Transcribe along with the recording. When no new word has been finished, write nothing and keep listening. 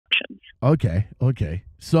Okay. Okay.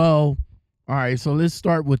 So, all right. So let's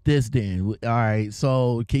start with this then. All right.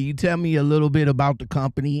 So, can you tell me a little bit about the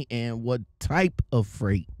company and what type of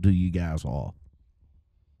freight do you guys haul?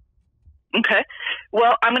 Okay.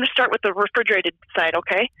 Well, I'm going to start with the refrigerated side.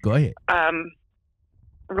 Okay. Go ahead.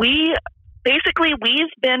 We've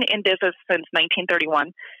been in business since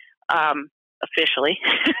 1931. Officially,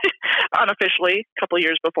 unofficially, a couple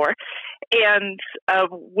years before, and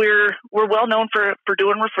we're well known for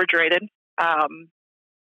doing refrigerated.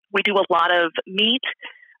 We do a lot of meat,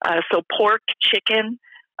 so pork, chicken.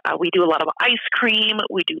 We do a lot of ice cream.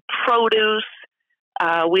 We do produce.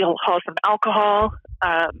 We'll haul some alcohol.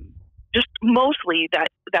 Just mostly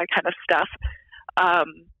that kind of stuff.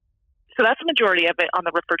 So that's the majority of it on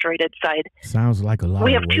the refrigerated side. Sounds like a lot.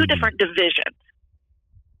 We have of two waiting. different divisions.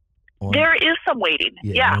 There is some waiting,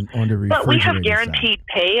 yeah. On the but we have refrigerated guaranteed side.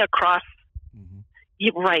 pay across.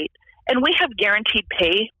 Right, and we have guaranteed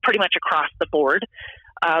pay pretty much across the board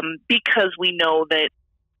because we know that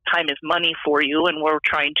time is money for you, and we're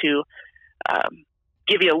trying to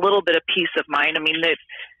give you a little bit of peace of mind. I mean, that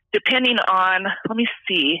depending on, let me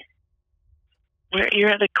see, where you're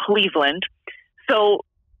at Cleveland, so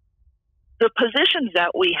the positions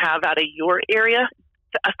that we have out of your area,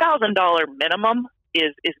 $1,000 minimum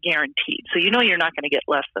is guaranteed. So you know you're not going to get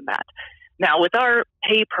less than that. Now, with our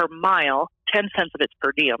pay per mile, 10 cents of it's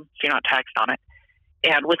per diem, so you're not taxed on it.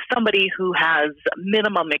 And with somebody who has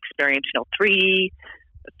minimum experience, 3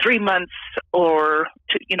 months or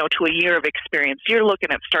to a year of experience, you're looking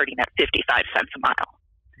at starting at 55 cents a mile.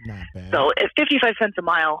 Not bad. So at 55 cents a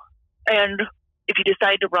mile, and if you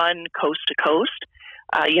decide to run coast to coast,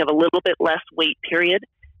 you have a little bit less wait period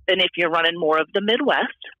than if you're running more of the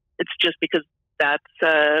Midwest. It's just because that's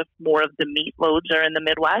more of the meat loads are in the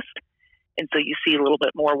Midwest. And so you see a little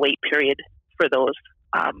bit more wait period for those.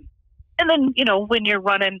 And then, when you're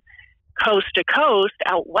running coast to coast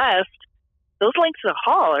out west, those lengths of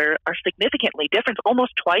haul are significantly different,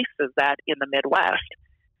 almost twice as that in the Midwest.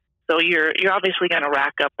 So you're obviously going to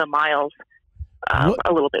rack up the miles a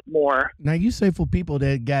little bit more. Now, you say for people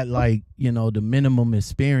that got the minimum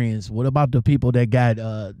experience, what about the people that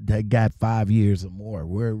got 5 years or more?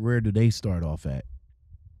 Where do they start off at?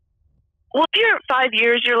 Well, if you're at 5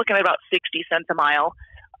 years, you're looking at about 60 cents a mile.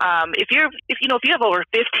 If you have over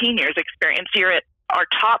 15 years experience, you're at our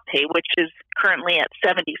top pay, which is currently at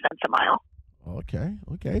 70 cents a mile. Okay,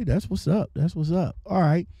 that's what's up. All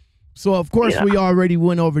right. So, of course, we already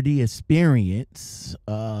went over the experience.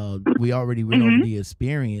 Over the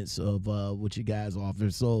experience of what you guys offer.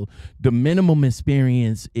 So, the minimum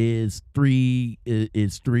experience is 3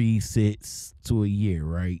 6 to a year,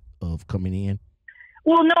 right, of coming in?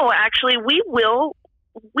 Well, no, actually, we will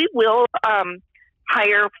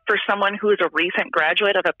hire for someone who is a recent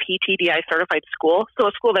graduate of a PTDI certified school, so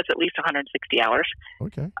a school that's at least 160 hours.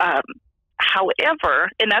 Okay. However,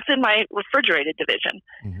 and that's in my refrigerated division.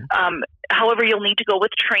 Mm-hmm. However, you'll need to go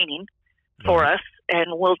with training for us, and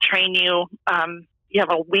we'll train you. You have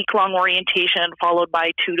a week-long orientation followed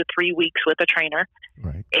by 2 to 3 weeks with a trainer.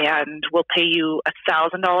 Right. And we'll pay you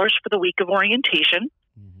 $1,000 for the week of orientation,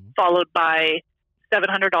 followed by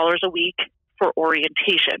 $700 a week for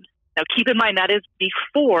orientation. Now, keep in mind that is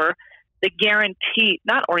before the guarantee,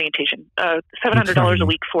 not orientation, $700 a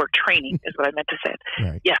week for training is what I meant to say.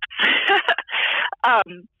 Right. Yes.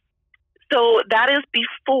 So that is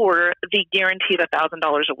before the guarantee of $1,000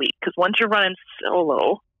 a week, because once you're running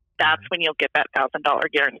solo, that's when you'll get that $1,000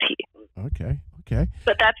 guarantee. Okay.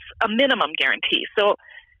 But that's a minimum guarantee. So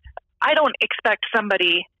I don't expect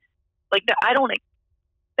somebody like that.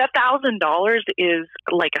 That $1,000 is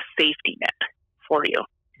like a safety net for you.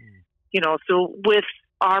 So with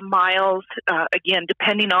our miles, again,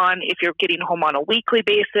 depending on if you're getting home on a weekly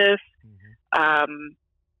basis,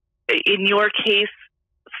 in your case,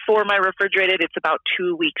 for my refrigerated, it's about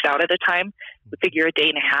 2 weeks out at a time. We figure a day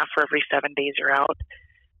and a half for every 7 days you're out.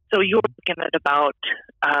 So you're looking at about,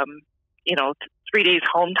 3 days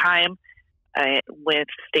home time with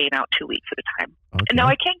staying out 2 weeks at a time. Okay. And now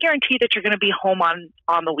I can't guarantee that you're going to be home on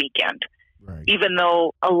the weekend. Right. Even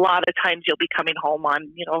though a lot of times you'll be coming home on,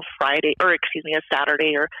 a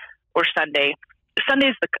Saturday or Sunday.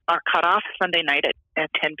 Sunday's our cutoff, Sunday night at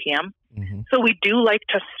 10 p.m. Mm-hmm. So we do like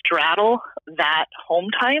to straddle that home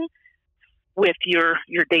time with your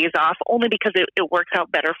days off, only because it works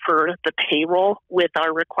out better for the payroll with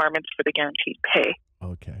our requirements for the guaranteed pay.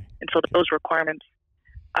 Okay. And so those requirements,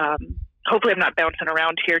 hopefully I'm not bouncing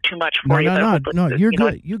around here too much for you. No, you're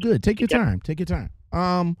good. You're good. Take your time.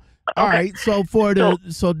 All right. So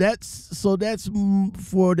that's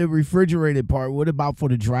for the refrigerated part. What about for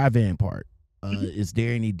the drive-in part? Is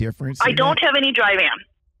there any difference? I don't have any drive-in.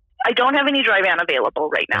 I don't have any dry van available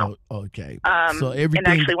right now. Oh, okay. So everything, and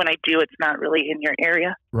actually, when I do, it's not really in your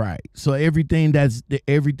area. Right. So everything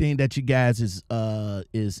that you guys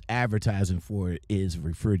is advertising for is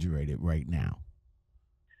refrigerated right now.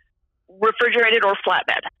 Refrigerated or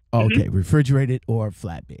flatbed. Okay, refrigerated or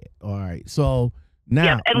flatbed. All right. So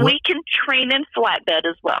now, and we can train in flatbed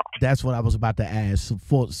as well. That's what I was about to ask.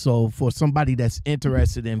 So for somebody that's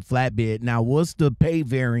interested in flatbed, now what's the pay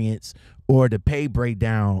variance or the pay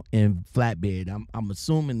breakdown in flatbed? I'm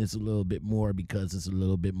assuming it's a little bit more because it's a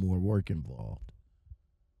little bit more work involved.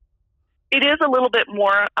 It is a little bit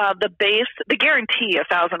more. The base, the guarantee,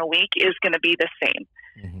 1,000 a week, is going to be the same.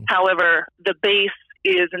 However, the base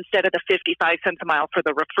is, instead of the 55 cents a mile for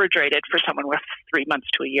the refrigerated for someone with 3 months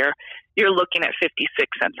to a year, you're looking at 56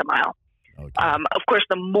 cents a mile. Okay. Of course,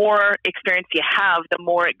 the more experience you have, the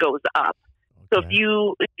more it goes up. Okay.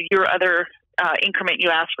 So if your other increment you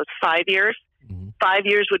asked was 5 years, 5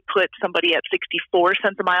 years would put somebody at 64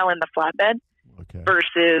 cents a mile in the flatbed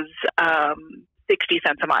versus 60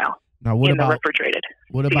 cents a mile now, what in about, the refrigerated.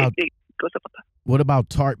 It goes up. What about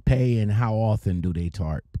tarp pay, and how often do they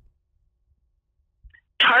tarp?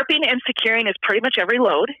 Tarping and securing is pretty much every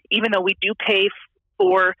load, even though we do pay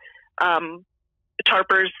for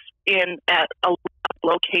tarpers at a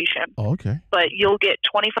location. Oh, okay. But you'll get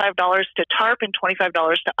 $25 to tarp and $25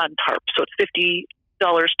 to untarp. So it's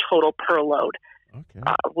 $50 total per load. Okay.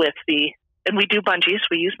 And we do bungees.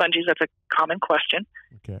 We use bungees. That's a common question.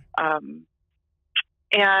 Okay.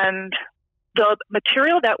 And the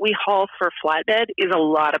material that we haul for flatbed is a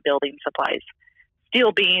lot of building supplies,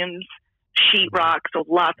 steel beams, sheetrock, so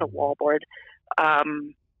lots of wallboard,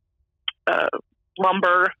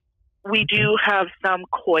 lumber. We do have some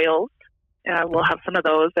coils. We'll have some of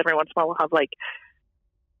those. Every once in a while, we'll have like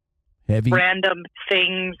random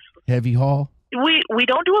things. Heavy haul? We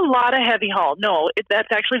don't do a lot of heavy haul. No, that's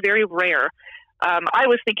actually very rare. I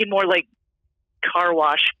was thinking more like car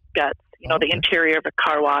wash guts, the interior of a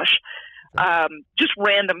car wash. Just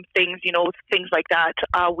random things, things like that.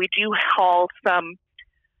 We do haul some.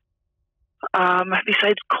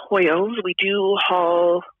 Besides coils, we do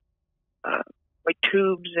haul like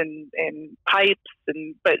tubes and pipes,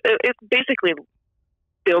 but it's basically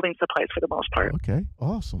building supplies for the most part. Okay,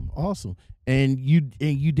 awesome. And you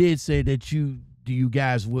did say that you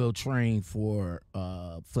guys will train for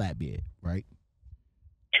flatbed, right?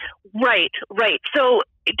 Right. So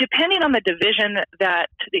depending on the division that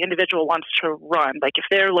the individual wants to run, like if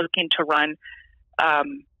they're looking to run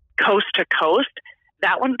coast to coast,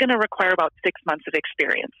 that one's going to require about 6 months of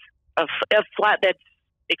experience, of flatbed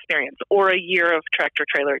experience, or a year of tractor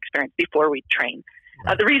trailer experience before we train.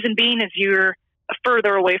 Right. The reason being is you're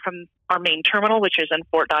further away from our main terminal, which is in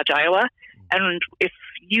Fort Dodge, Iowa. And if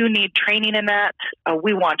you need training in that,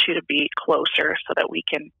 we want you to be closer so that we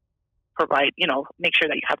can provide, make sure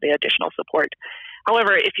that you have the additional support.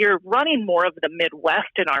 However, if you're running more of the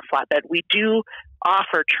Midwest in our flatbed, we do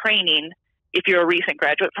offer training if you're a recent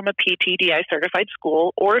graduate from a PTDI certified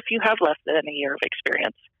school, or if you have less than a year of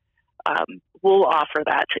experience. We'll offer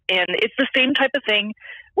that. And it's the same type of thing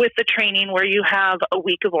with the training, where you have a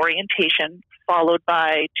week of orientation followed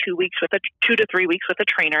by 2 to 3 weeks with a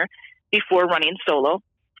trainer before running solo.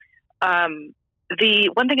 The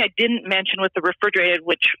one thing I didn't mention with the refrigerated,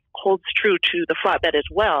 which holds true to the flatbed as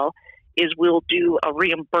well, is we'll do a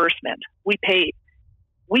reimbursement. We pay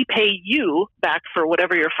you back for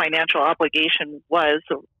whatever your financial obligation was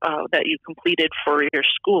that you completed for your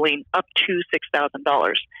schooling, up to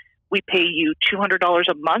 $6,000. We pay you $200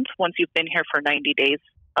 a month once you've been here for 90 days,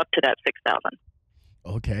 up to that $6,000.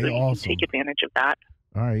 Okay, so you awesome. can take advantage of that.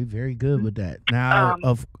 All right, very good with that. Now,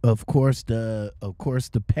 of course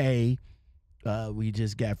the pay. We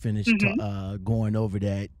just got finished going over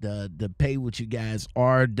that. The pay with you guys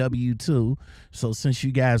are W-2. So since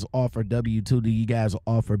you guys offer W-2, do you guys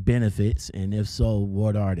offer benefits? And if so,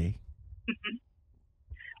 what are they?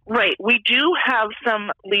 Right. We do have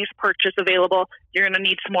some lease purchase available. You're going to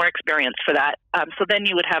need some more experience for that. So then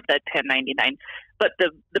you would have that 1099. But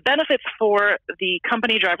the benefits for the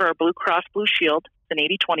company driver are Blue Cross Blue Shield. It's an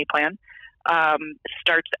 80-20 plan.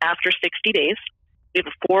 Starts after 60 days. We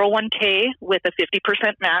have a 401k with a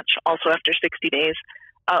 50% match, also after 60 days.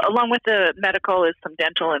 Along with the medical is some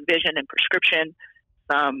dental and vision and prescription,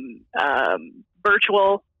 some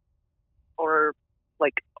virtual or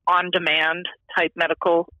like on-demand type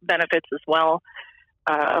medical benefits as well.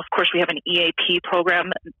 Of course, we have an EAP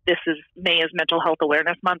program. May is Mental Health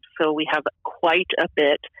Awareness Month, so we have quite a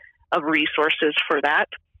bit of resources for that.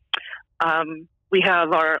 We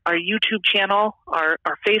have our YouTube channel, our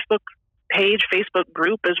Facebook page, Facebook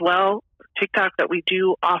group as well, TikTok, that we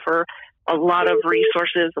do offer a lot of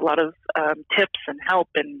resources, a lot of tips and help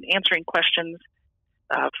and answering questions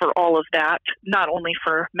for all of that, not only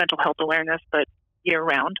for mental health awareness, but year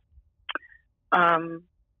round.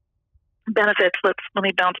 Benefits, let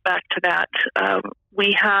me bounce back to that.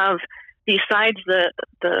 We have, besides the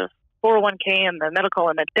 401k and the medical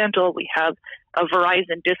and the dental, we have a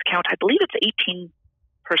Verizon discount. I believe it's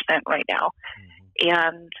 18% right now.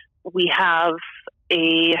 And we have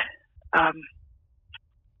we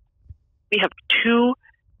have 2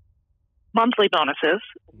 monthly bonuses.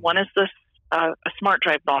 One is a Smart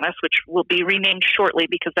Drive bonus, which will be renamed shortly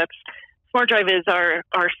because Smart Drive is our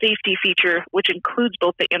safety feature, which includes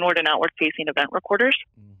both the inward and outward facing event recorders.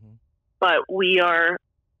 But we are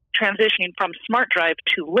transitioning from Smart Drive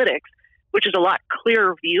to Lytics, which is a lot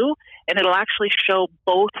clearer view, and it'll actually show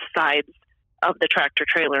both sides of the tractor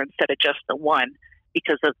trailer instead of just the one,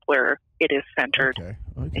 because of where it is centered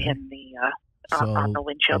in the on the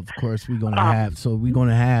windshield. Of course, we're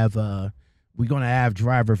gonna have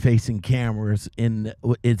driver facing cameras in.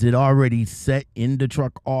 Is it already set in the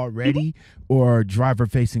truck already, or driver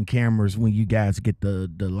facing cameras when you guys get the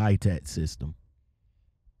LITAT system?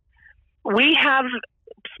 We have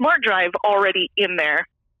Smart Drive already in there,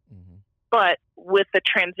 but with the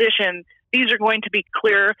transition, these are going to be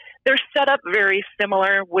clear. They're set up very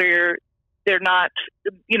similar, where they're not,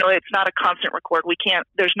 it's not a constant record.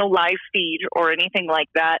 There's no live feed or anything like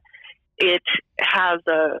that. It has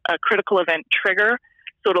a critical event trigger,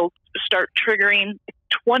 so it'll start triggering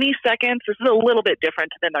 20 seconds. This is a little bit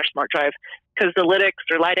different than our Smart Drive, because the Lytics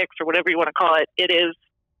or whatever you want to call it,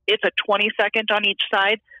 it's a 20 second on each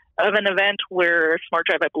side of an event, where Smart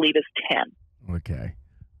Drive, I believe, is 10. Okay.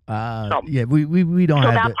 Yeah, we don't.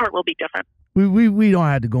 So that part will be different. We don't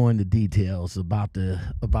have to go into details about the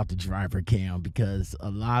driver cam, because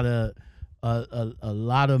a lot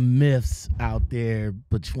of myths out there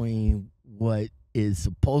between what is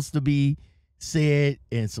supposed to be said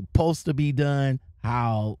and supposed to be done,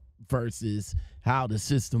 versus how the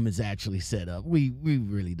system is actually set up. We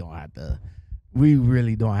really don't have to. We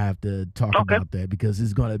really don't have to talk about that, because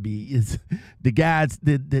it's the guys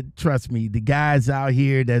that trust me, the guys out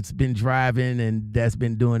here that's been driving and that's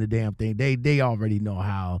been doing the damn thing, they already know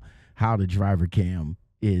how the driver cam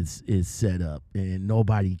is set up, and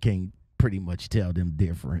nobody can pretty much tell them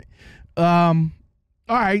different. All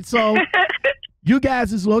right, so you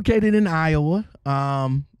guys is located in Iowa.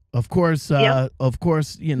 Of course,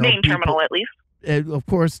 main terminal at least. Of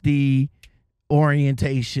course, the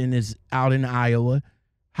orientation is out in Iowa.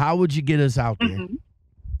 How would you get us out there?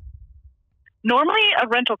 Normally a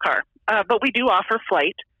rental car, but we do offer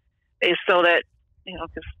flight, so that,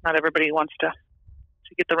 because not everybody wants to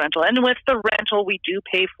get the rental. And with the rental, we do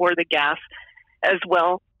pay for the gas as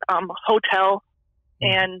well. Hotel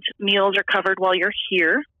and meals are covered while you're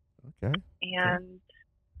here. Okay. And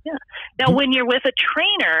now when you're with a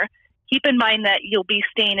trainer, keep in mind that you'll be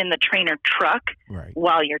staying in the trainer truck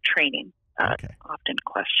while you're training. Often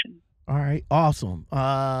question. All right, awesome.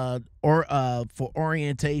 For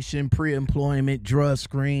orientation, pre-employment, drug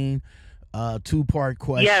screen, 2-part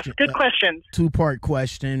question. Yes, good questions. 2-part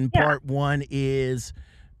question. Yeah. Part 1 is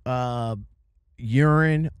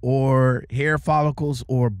urine or hair follicles,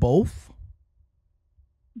 or both?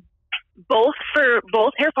 Both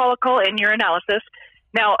hair follicle and urinalysis.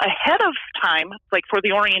 Now, ahead of time, like for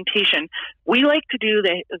the orientation, we like to do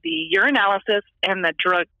the urinalysis and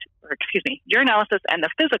urinalysis and the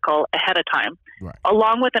physical ahead of time,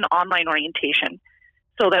 along with an online orientation,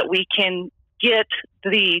 so that we can get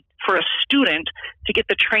for a student to get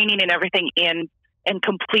the training and everything in and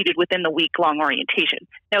completed within the week-long orientation.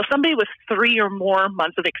 Now, somebody with 3 or more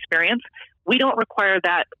months of experience, we don't require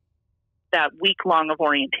that week-long of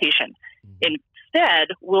orientation. Instead,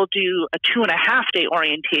 we'll do a 2.5-day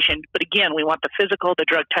orientation. But again, we want the physical, the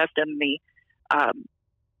drug test, and the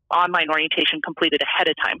online orientation completed ahead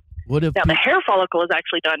of time. Now, the hair follicle is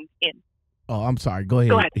actually done in. Oh, I'm sorry. Go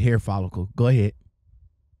ahead. Hair follicle. Go ahead.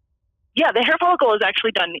 Yeah, the hair follicle is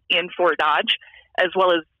actually done in Fort Dodge, as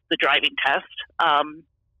well as the driving test. And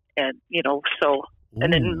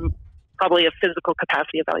then probably a physical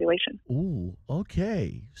capacity evaluation. Ooh,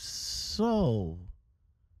 okay. So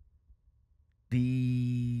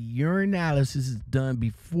the urinalysis is done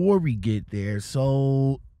before we get there.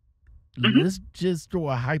 So let's just throw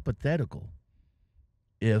a hypothetical.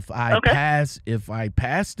 If I pass the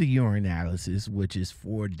urinalysis, which is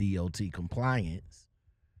for DOT compliance,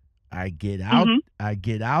 I get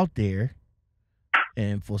out there,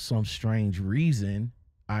 and for some strange reason,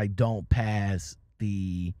 I don't pass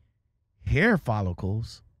the hair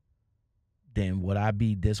follicles. then would I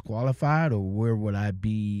be disqualified, or where would I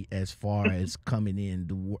be as far as coming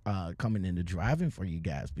into driving for you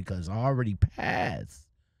guys? Because I already passed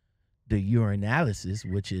the urinalysis,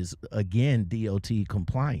 which is again DOT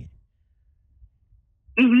compliant.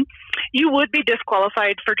 Mm-hmm. You would be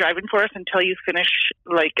disqualified for driving for us until you finish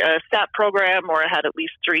like a STAT program or had at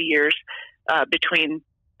least 3 years between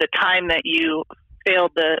the time that you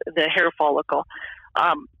failed the hair follicle.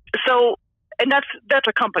 And that's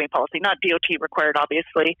a company policy, not DOT required,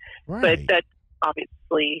 obviously, Right. but that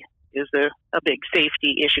obviously is a big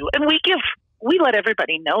safety issue. And we let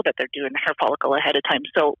everybody know that they're doing the hair follicle ahead of time.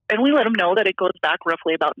 So, and we let them know that it goes back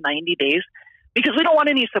roughly about 90 days because we don't want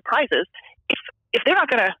any surprises. If they're not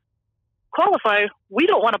going to qualify, we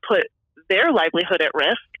don't want to put their livelihood at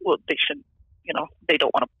risk. Well, they shouldn't,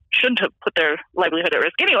 shouldn't have put their livelihood at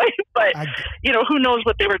risk anyway, but who knows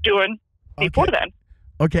what they were doing before then.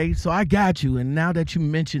 Okay, so I got you. And now that you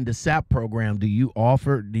mentioned the SAP program, do you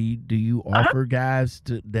offer guys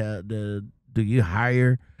to do you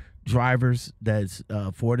hire drivers that's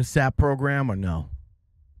for the SAP program or no?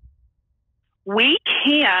 We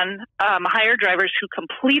can hire drivers who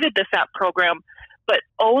completed the SAP program, but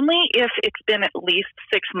only if it's been at least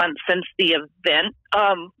 6 months since the event.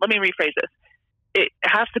 Let me rephrase this. It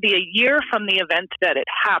has to be a year from the event that it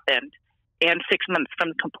happened and 6 months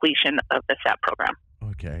from completion of the SAP program.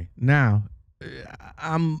 Okay. Now,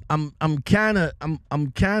 I'm kind of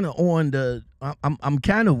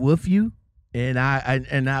with you, and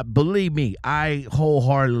I believe me, I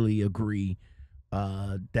wholeheartedly agree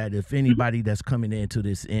that if anybody that's coming into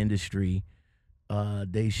this industry,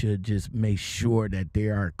 they should just make sure that they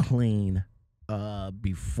are clean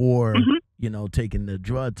before taking the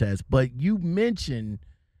drug test. But you mentioned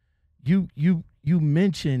that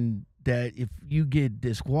if you get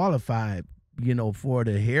disqualified, for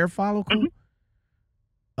the hair follicle,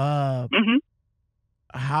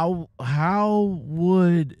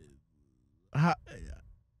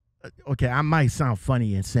 okay, I might sound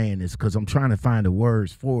funny in saying this because I'm trying to find the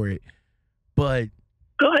words for it, but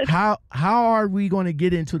go ahead. How are we going to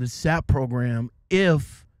get into the SAP program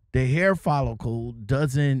if the hair follicle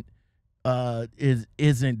isn't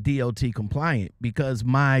DOT compliant? Because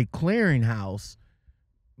my clearinghouse,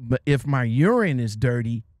 but if my urine is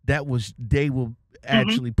dirty, they will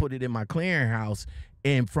actually put it in my clearinghouse,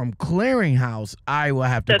 and from clearinghouse I will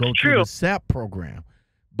have to go through the SAP program.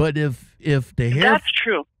 But if the hair, that's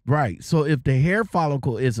true, right? So if the hair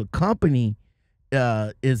follicle is a company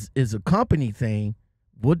is a company thing,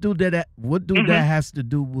 what do that has to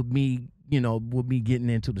do with me? With me getting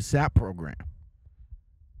into the SAP program?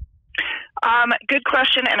 Good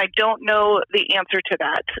question, and I don't know the answer to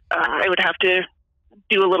that. I would have to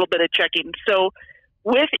do a little bit of checking. So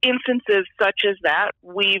with instances such as that,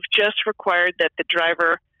 we've just required that the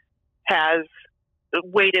driver has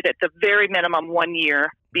waited at the very minimum 1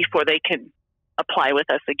 year before they can apply with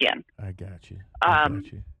us again. I got you.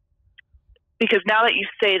 Because now that you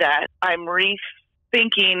say that, I'm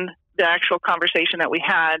rethinking the actual conversation that we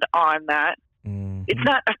had on that. Mm-hmm. It's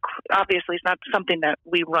not something that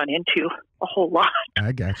we run into a whole lot.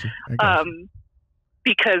 I got you.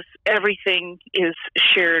 Because everything is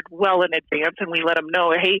shared well in advance, and we let them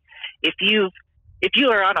know, hey, if you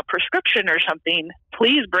are on a prescription or something,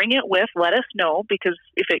 please bring it with. Let us know, because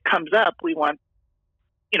if it comes up, we want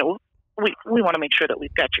to make sure that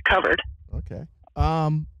we've got you covered. Okay.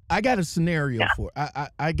 I got a scenario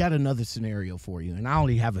I got another scenario for you, and I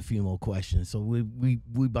only have a few more questions, so we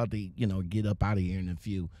about to get up out of here in a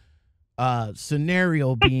few.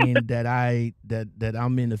 Scenario being that I'm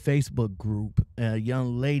in the Facebook group. A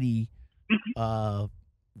young lady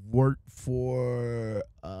worked for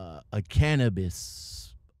a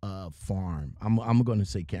cannabis farm. I'm going to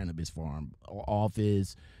say cannabis farm,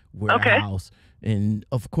 office, warehouse, and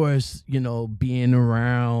of course, being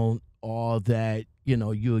around all that,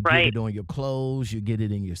 you'll get it on your clothes, you get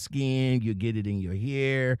it in your skin, you get it in your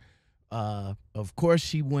hair. Of course,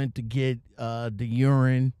 she went to get the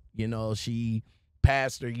urine. She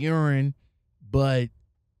passed her urine, but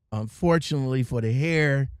unfortunately for the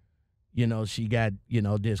hair, she got,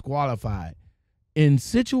 disqualified. In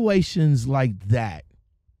situations like that,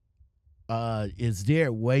 is there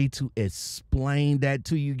a way to explain that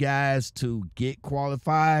to you guys to get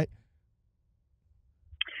qualified?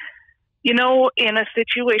 In a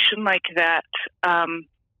situation like that,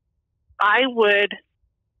 I would,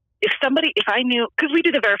 if I knew, because we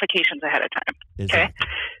do the verifications ahead of time. Exactly. Okay.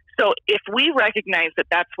 So if we recognize that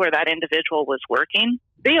that's where that individual was working,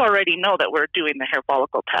 they already know that we're doing the hair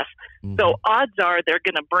follicle test. Mm-hmm. So odds are they're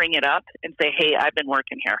going to bring it up and say, hey, I've been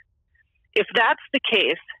working here. If that's the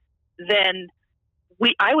case, then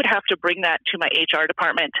I would have to bring that to my HR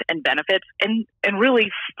department and benefits and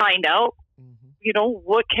really find out,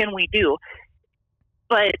 what can we do?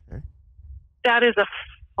 But that is a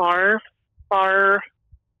far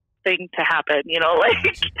thing to happen,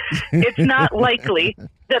 it's not likely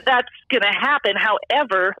that that's going to happen.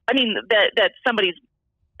 However, I mean,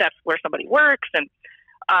 that's where somebody works and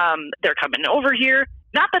they're coming over here.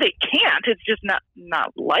 Not that it can't, it's just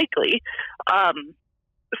not likely.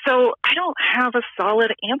 So I don't have a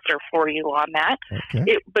solid answer for you on that.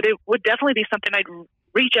 Okay. But it would definitely be something I'd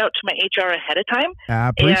reach out to my HR ahead of time. I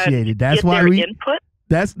appreciate it. That's why input.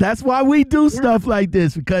 That's why we do stuff like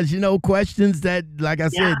this, because questions that, like I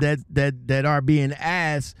said, that are being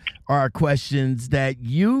asked are questions that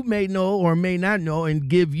you may know or may not know, and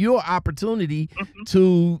give you an opportunity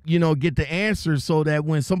to get the answers, so that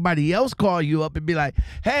when somebody else call you up and be like,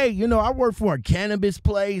 hey, I work for a cannabis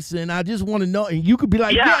place and I just want to know, and you could be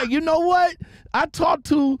like, yeah, you know what, I talked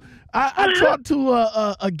to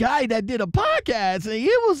a guy that did a podcast, and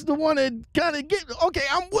he was the one that kind of okay,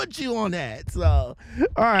 I'm with you on that. So,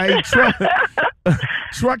 all right,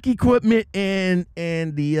 truck equipment and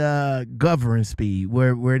the govern speed,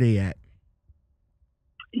 where they at?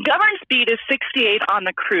 Govern speed is 68 on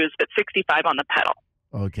the cruise, but 65 on the pedal.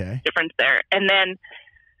 Okay. Difference there. And then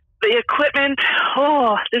the equipment,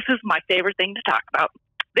 this is my favorite thing to talk about.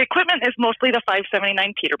 The equipment is mostly the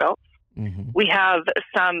 579 Peterbilt. We have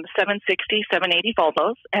some 760, 780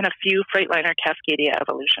 Volvos, and a few Freightliner Cascadia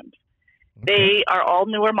Evolutions. Okay. They are all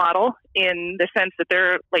newer model in the sense that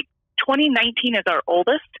they're 2019 is our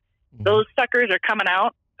oldest. Those suckers are coming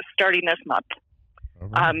out starting this month.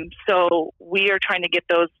 Right. So we are trying to get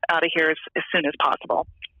those out of here as soon as possible.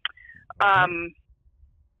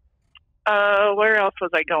 Where else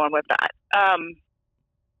was I going with that?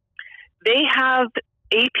 They have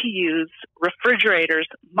APUs, refrigerators,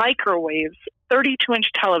 microwaves, 32-inch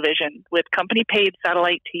television with company-paid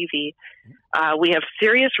satellite TV. We have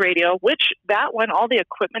Sirius radio, which that one, all the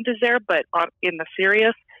equipment is there, but in the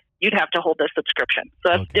Sirius, you'd have to hold the subscription.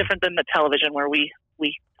 So that's different than the television, where we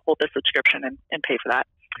hold the subscription and pay for that.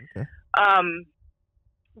 Okay.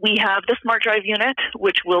 We have the smart drive unit,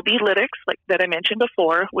 which will be Lytx, like that I mentioned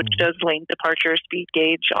before, which does lane departure, speed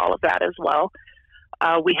gauge, all of that as well.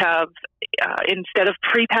 We have, instead of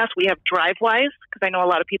pre-pass, we have DriveWise, because I know a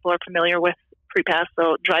lot of people are familiar with pre-pass.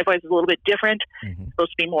 So DriveWise is a little bit different. It's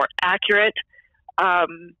supposed to be more accurate.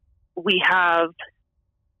 We have,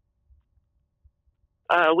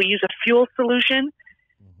 we use a fuel solution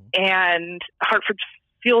and Hartford's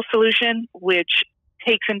fuel solution, which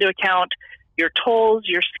takes into account your tolls,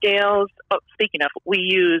 your scales. Oh, speaking of, we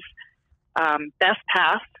use Best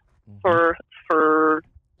Pass for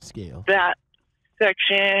scale that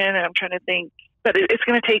section, and I'm trying to think, but it's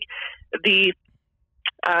going to take the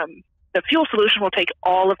fuel solution will take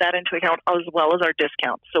all of that into account, as well as our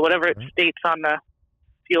discounts. So whatever it states on the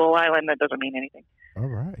fuel island, that doesn't mean anything. All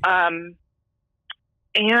right.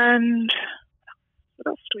 And what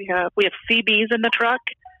else do we have? We have CBs in the truck.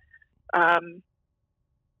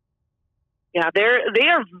 Yeah, they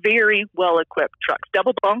are very well equipped trucks.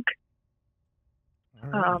 Double bunk.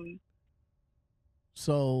 Right.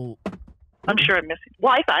 So I'm sure I'm missing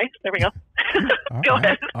Wi-Fi. There we go. Go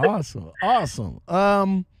ahead.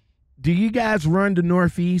 Awesome. Do you guys run the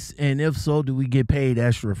Northeast? And if so, do we get paid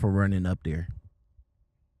extra for running up there?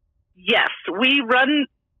 Yes, we run.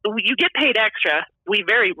 You get paid extra. We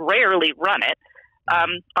very rarely run it.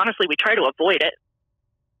 Honestly, we try to avoid it.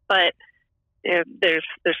 But there's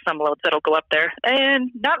some loads that'll go up there. And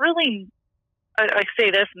not really, I say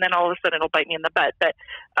this and then all of a sudden it'll bite me in the butt. But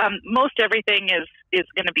most everything is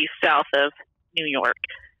going to be south of New York.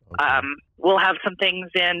 Okay. We'll have some things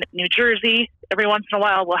in New Jersey. Every once in a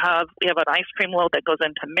while, we have an ice cream load that goes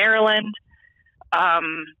into Maryland.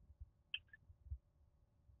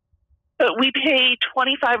 But we pay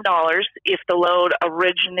 $25 if the load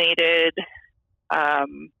originated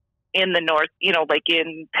in the north, like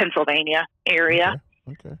in Pennsylvania area.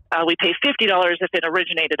 Okay. We pay $50 if it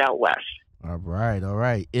originated out west. All right.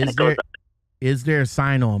 Is there a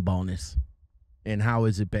sign-on bonus, and how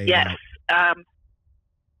is it paid? Yes.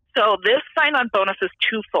 So this sign-on bonus is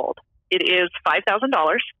twofold. It is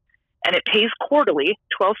 $5,000, and it pays quarterly,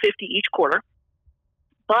 $1,250 each quarter.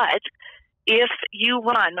 But if you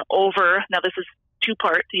run over, now this is two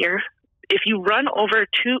parts here. If you run over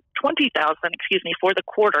 20,000, for the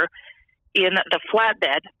quarter in the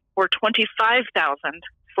flatbed, or 25,000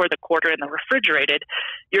 for the quarter in the refrigerated,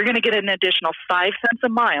 you're going to get an additional 5 cents a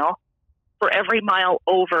mile for every mile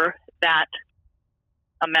over that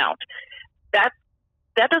amount.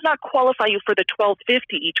 That does not qualify you for the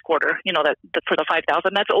 $1,250 each quarter. For the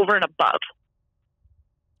 5,000, that's over and above.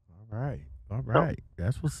 right. All right.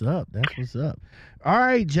 That's what's up. That's what's up. All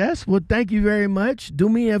right, Jess. Well, thank you very much. Do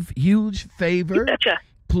me a huge favor. Gotcha.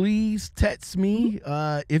 Please text me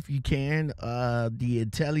if you can the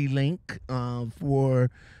Intelli link for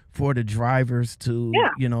the drivers to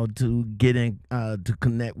to get in to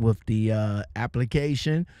connect with the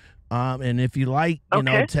application. And if you like,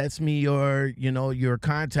 text me your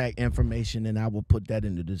contact information, and I will put that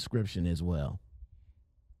in the description as well.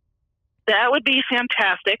 That would be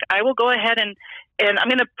fantastic. I will go ahead and I'm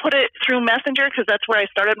going to put it through Messenger because that's where I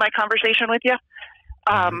started my conversation with you.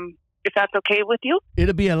 If that's okay with you.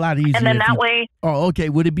 It'll be a lot easier. And then that way. Oh, okay.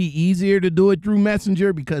 Would it be easier to do it through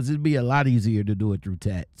Messenger? Because it'd be a lot easier to do it through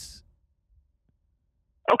text.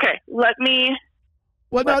 Okay. Let me.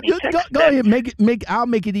 Well, no, go ahead. I'll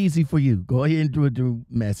make it easy for you. Go ahead and do it through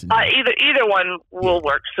Messenger. Either one will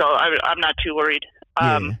work, so I'm not too worried.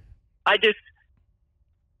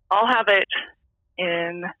 I'll have it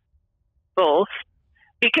in both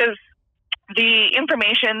because the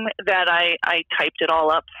information that I typed it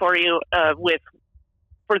all up for you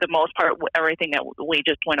for the most part, everything that we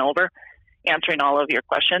just went over, answering all of your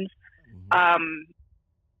questions.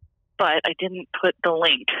 But I didn't put the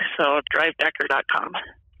link, so drivedecker.com.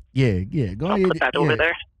 Yeah. Go ahead. Put that over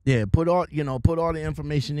there. Yeah, put all the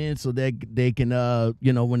information in so that they can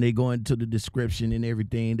when they go into the description and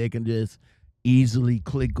everything, they can just easily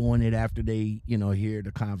click on it after they hear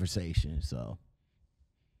the conversation. So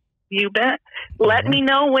you bet. Let me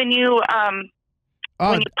know when you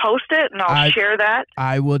post it, and I'll share that.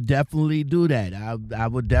 I will definitely do that. I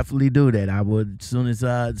would definitely do that. I would as soon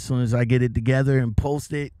as I get it together and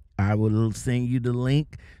post it, I will send you the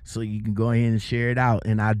link so you can go ahead and share it out.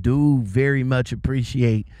 And I do very much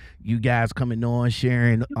appreciate you guys coming on,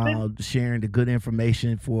 sharing the good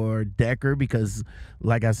information for Decker, because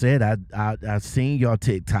like I said, I've seen y'all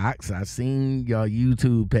TikToks, I've seen y'all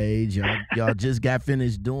YouTube page, y'all just got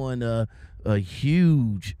finished doing a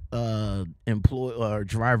huge employee or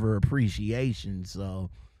driver appreciation.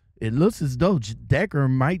 So it looks as though Decker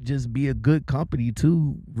might just be a good company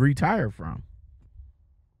to retire from.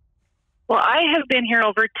 Well, I have been here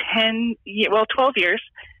over 12 years,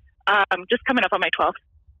 just coming up on my 12th,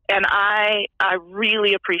 and I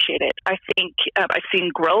really appreciate it. I think I've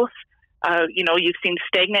seen growth. You've seen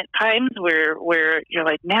stagnant times where you're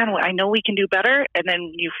like, man, I know we can do better, and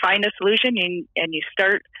then you find a solution and you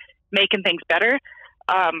start making things better.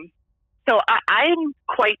 So I'm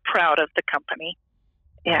quite proud of the company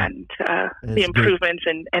and the improvements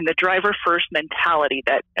and the driver-first mentality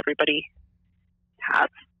that everybody has.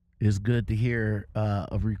 It's good to hear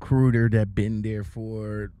a recruiter that been there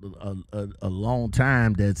for a long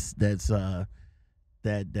time that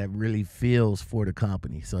really feels for the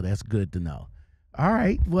company. So that's good to know. All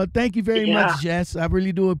right. Well, thank you very much, Jess. I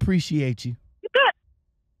really do appreciate you. You bet.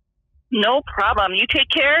 No problem. You take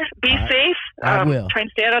care. Be safe. I will. Try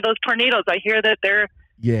and stay out of those tornadoes. I hear that they're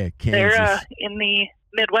in the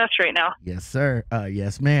Midwest right now. Yes, sir.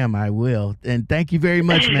 Yes, ma'am. I will. And thank you very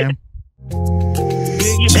much, ma'am.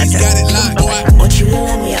 You betcha. Got it locked, boy.